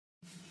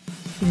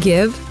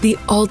Give the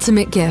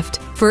ultimate gift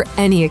for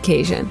any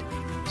occasion.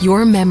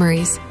 Your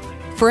memories,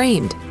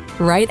 framed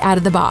right out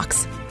of the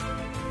box.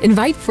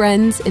 Invite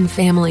friends and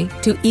family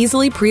to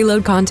easily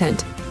preload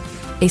content.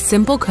 A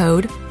simple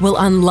code will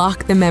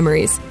unlock the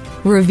memories,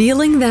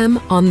 revealing them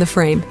on the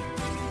frame.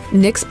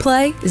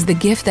 NixPlay is the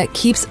gift that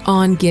keeps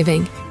on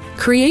giving.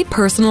 Create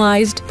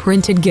personalized,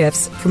 printed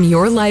gifts from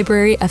your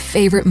library of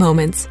favorite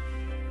moments.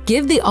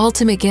 Give the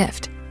ultimate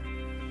gift.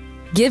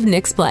 Give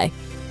NixPlay.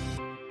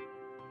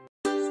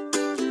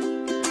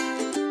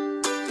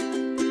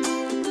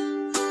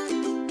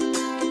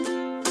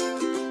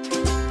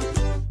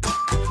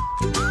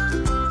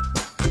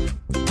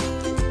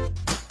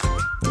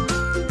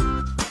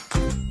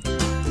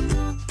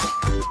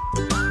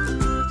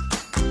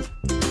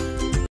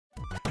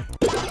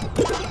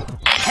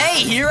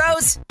 Hey,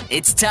 heroes!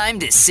 It's time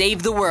to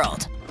save the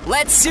world.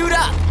 Let's suit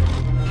up!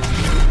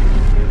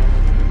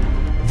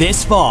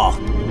 This fall,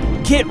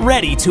 get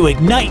ready to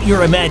ignite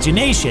your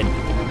imagination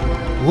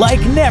like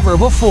never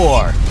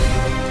before.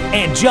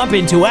 And jump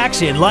into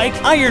action like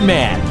Iron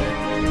Man,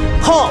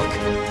 Hulk,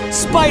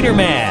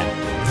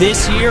 Spider-Man.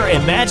 This year,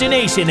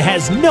 imagination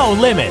has no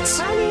limits.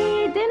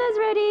 Honey, dinner's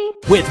ready.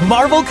 With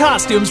Marvel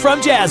costumes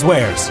from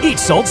Jazzwares, each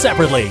sold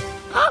separately.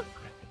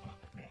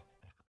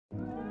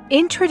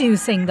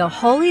 Introducing the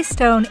Holy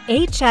Stone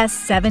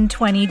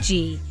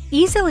HS720G.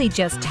 Easily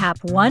just tap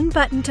one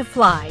button to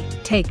fly.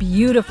 Take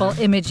beautiful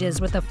images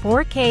with a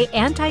 4K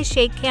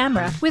anti-shake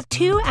camera with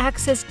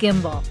 2-axis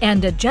gimbal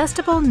and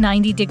adjustable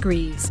 90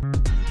 degrees.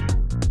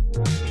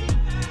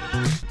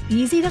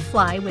 Easy to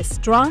fly with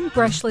strong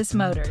brushless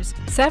motors,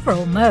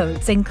 several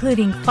modes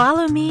including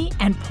Follow Me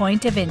and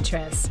Point of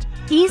Interest.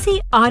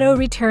 Easy auto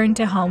return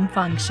to home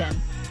function.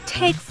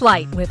 Take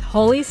flight with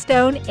Holy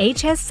Stone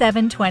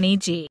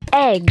HS720G.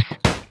 Eggs.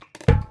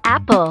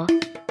 Apple.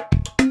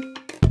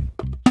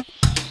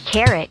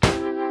 Carrot.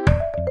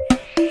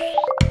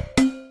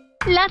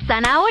 La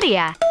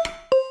zanahoria.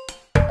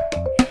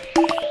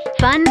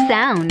 Fun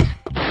sounds.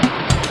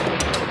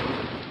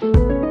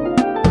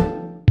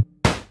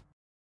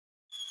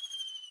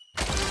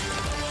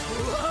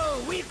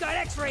 Whoa, we've got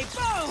X-ray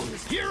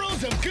bones!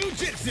 Heroes of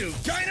Goo-Jitsu,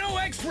 Dino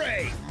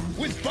X-Ray!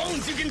 With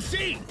bones you can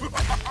see!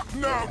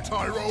 Now,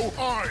 Tyro,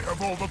 I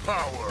have all the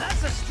power!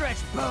 That's a stretch,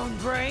 Bone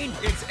Brain!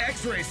 It's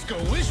X-Ray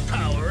Squish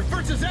Power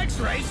versus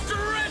X-Ray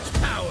Stretch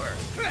Power!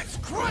 Let's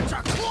crunch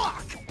a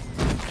clock!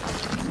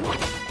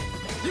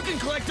 You can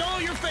collect all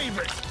your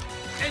favorites!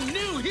 And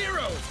new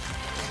heroes!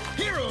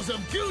 Heroes of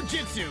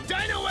Goo-Jitsu,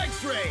 Dino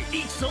X-Ray!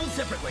 Each sold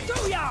separately.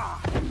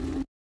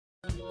 Booyah!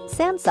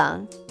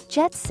 Samsung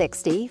Jet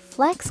 60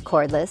 Flex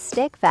Cordless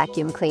Stick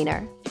Vacuum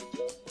Cleaner.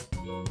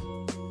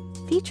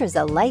 Features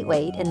a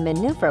lightweight and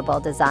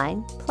maneuverable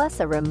design, plus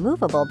a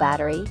removable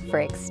battery for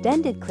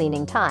extended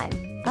cleaning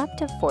time, up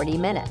to 40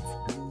 minutes.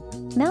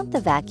 Mount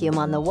the vacuum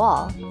on the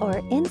wall or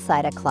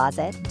inside a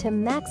closet to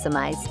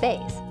maximize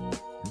space.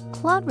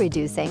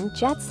 Clog-reducing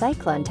Jet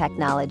Cyclone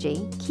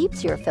technology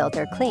keeps your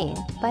filter clean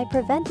by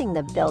preventing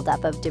the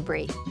buildup of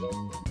debris.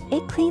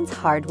 It cleans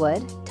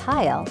hardwood,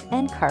 tile,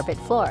 and carpet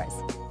floors.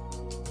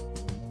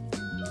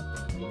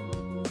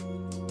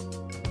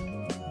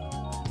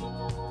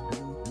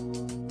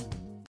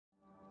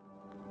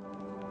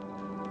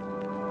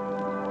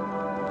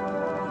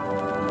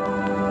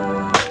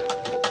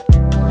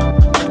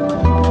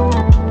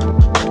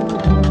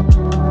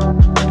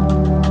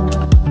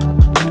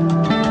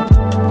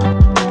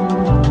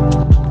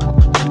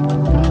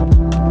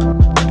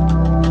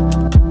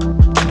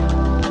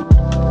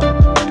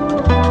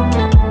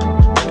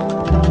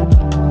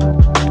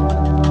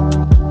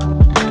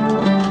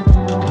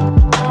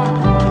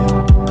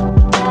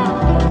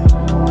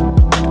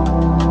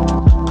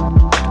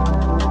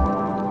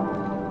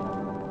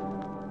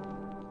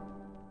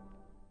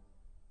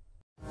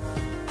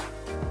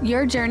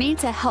 Your journey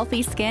to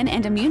healthy skin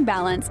and immune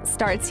balance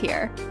starts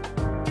here.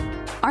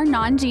 Our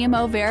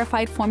non-GMO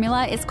verified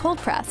formula is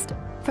cold-pressed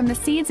from the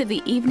seeds of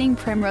the evening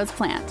primrose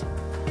plant.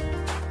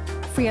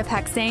 Free of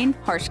hexane,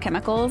 harsh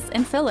chemicals,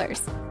 and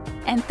fillers,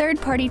 and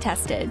third-party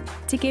tested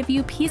to give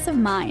you peace of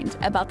mind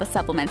about the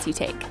supplements you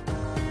take.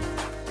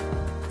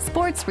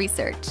 Sports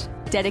research,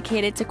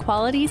 dedicated to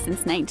quality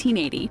since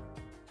 1980.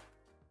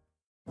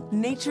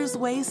 Nature's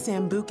Way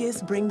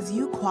Sambucus brings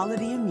you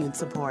quality immune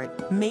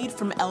support, made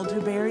from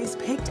elderberries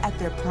picked at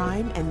their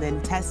prime and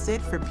then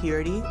tested for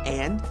purity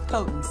and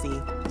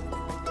potency.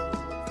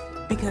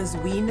 Because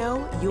we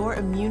know your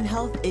immune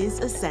health is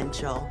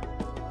essential.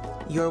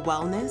 Your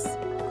wellness,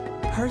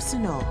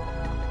 personal.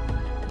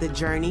 The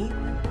journey,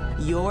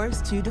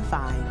 yours to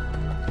define.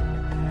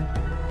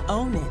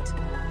 Own it.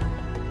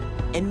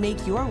 And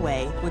make your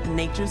way with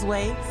Nature's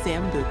Way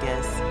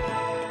Sambucus.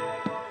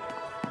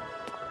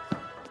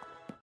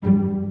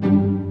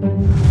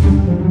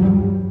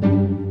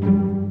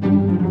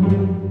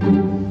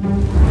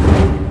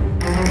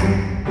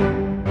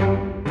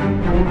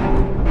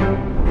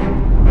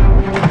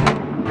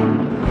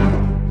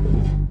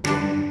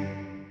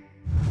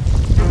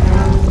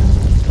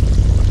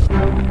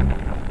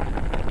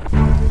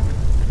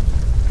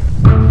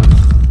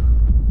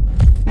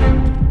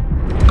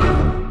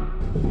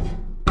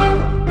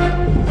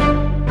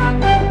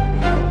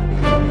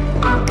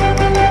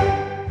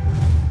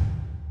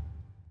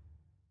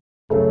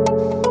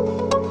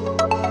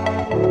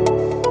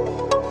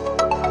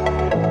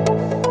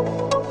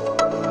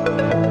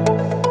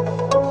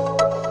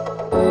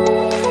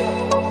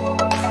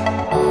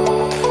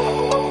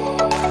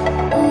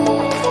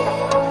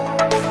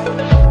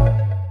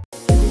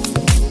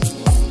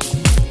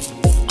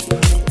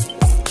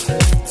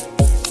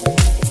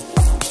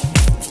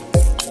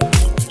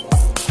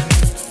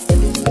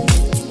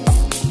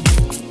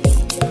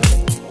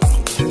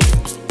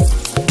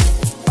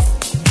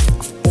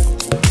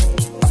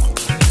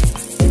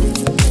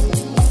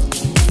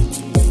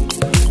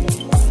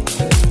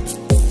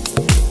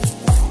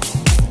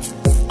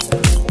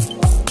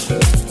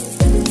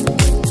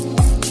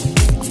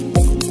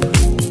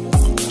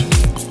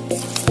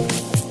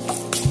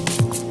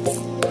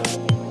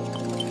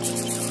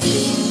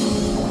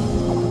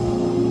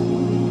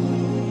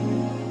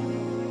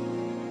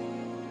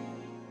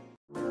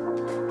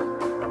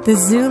 The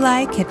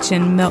Zulai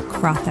Kitchen Milk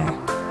Frother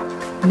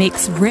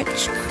makes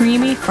rich,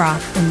 creamy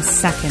froth in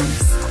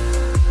seconds.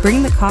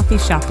 Bring the coffee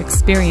shop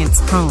experience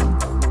home.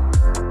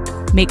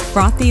 Make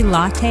frothy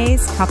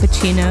lattes,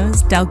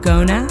 cappuccinos,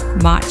 dalgona,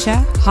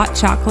 matcha, hot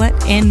chocolate,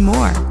 and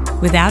more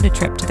without a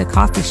trip to the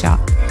coffee shop.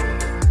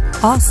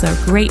 Also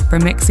great for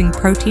mixing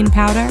protein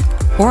powder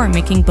or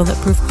making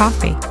bulletproof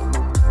coffee.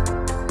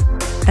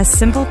 A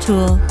simple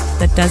tool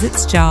that does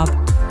its job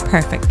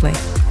perfectly.